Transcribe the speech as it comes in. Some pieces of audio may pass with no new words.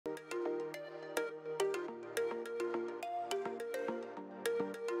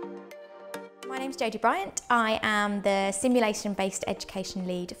My name's Jodie Bryant. I am the simulation-based education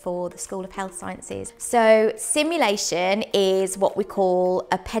lead for the School of Health Sciences. So simulation is what we call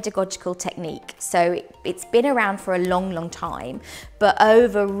a pedagogical technique. So it's been around for a long time, but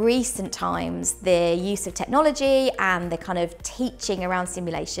over recent times, the use of technology and the kind of teaching around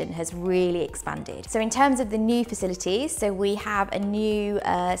simulation has really expanded. So in terms of the new facilities, so we have a new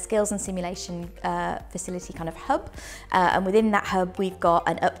skills and simulation facility kind of hub, and within that hub we've got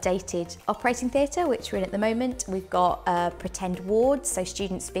an updated operating theatre, which we're in at the moment. We've got pretend wards, so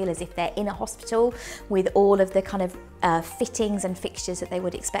students feel as if they're in a hospital with all of the kind of fittings and fixtures that they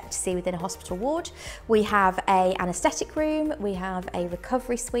would expect to see within a hospital ward. We have an anaesthetic room, we have a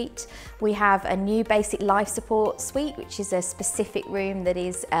recovery suite, we have a new basic life support suite, which is a specific room that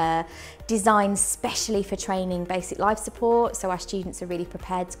is designed specially for training basic life support, so our students are really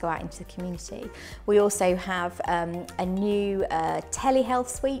prepared to go out into the community. We also have a new telehealth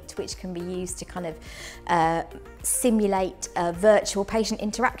suite, which can be used to kind of simulate virtual patient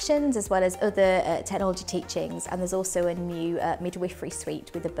interactions as well as other technology teachings, and there's also a new midwifery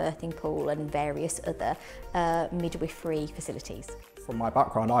suite with a birthing pool and various other midwifery facilities. From my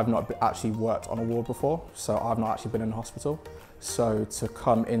background, I've not actually worked on a ward before, so I've not actually been in a hospital. So to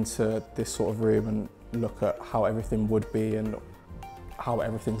come into this sort of room and look at how everything would be and how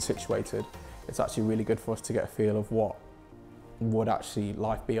everything's situated, it's actually really good for us to get a feel of what would actually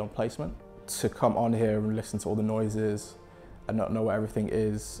life be on placement. To come on here and listen to all the noises and not know what everything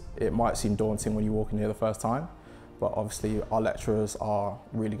is, it might seem daunting when you walk in here the first time, but obviously our lecturers are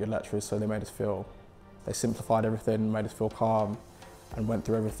really good lecturers, so they simplified everything, made us feel calm and went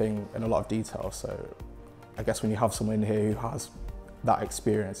through everything in a lot of detail. So I guess when you have someone in here who has that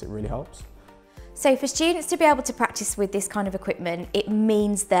experience, it really helps. So for students to be able to practice with this kind of equipment, it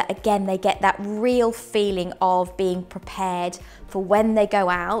means that, again, they get that real feeling of being prepared for when they go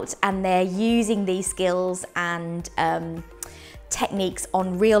out and they're using these skills and techniques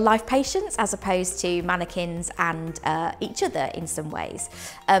on real life patients as opposed to mannequins and each other in some ways.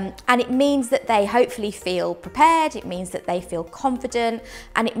 And it means that they hopefully feel prepared, it means that they feel confident,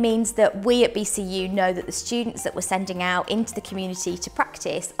 and it means that we at BCU know that the students that we're sending out into the community to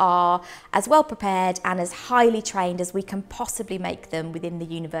practice are as well prepared and as highly trained as we can possibly make them within the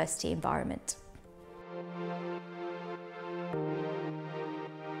university environment.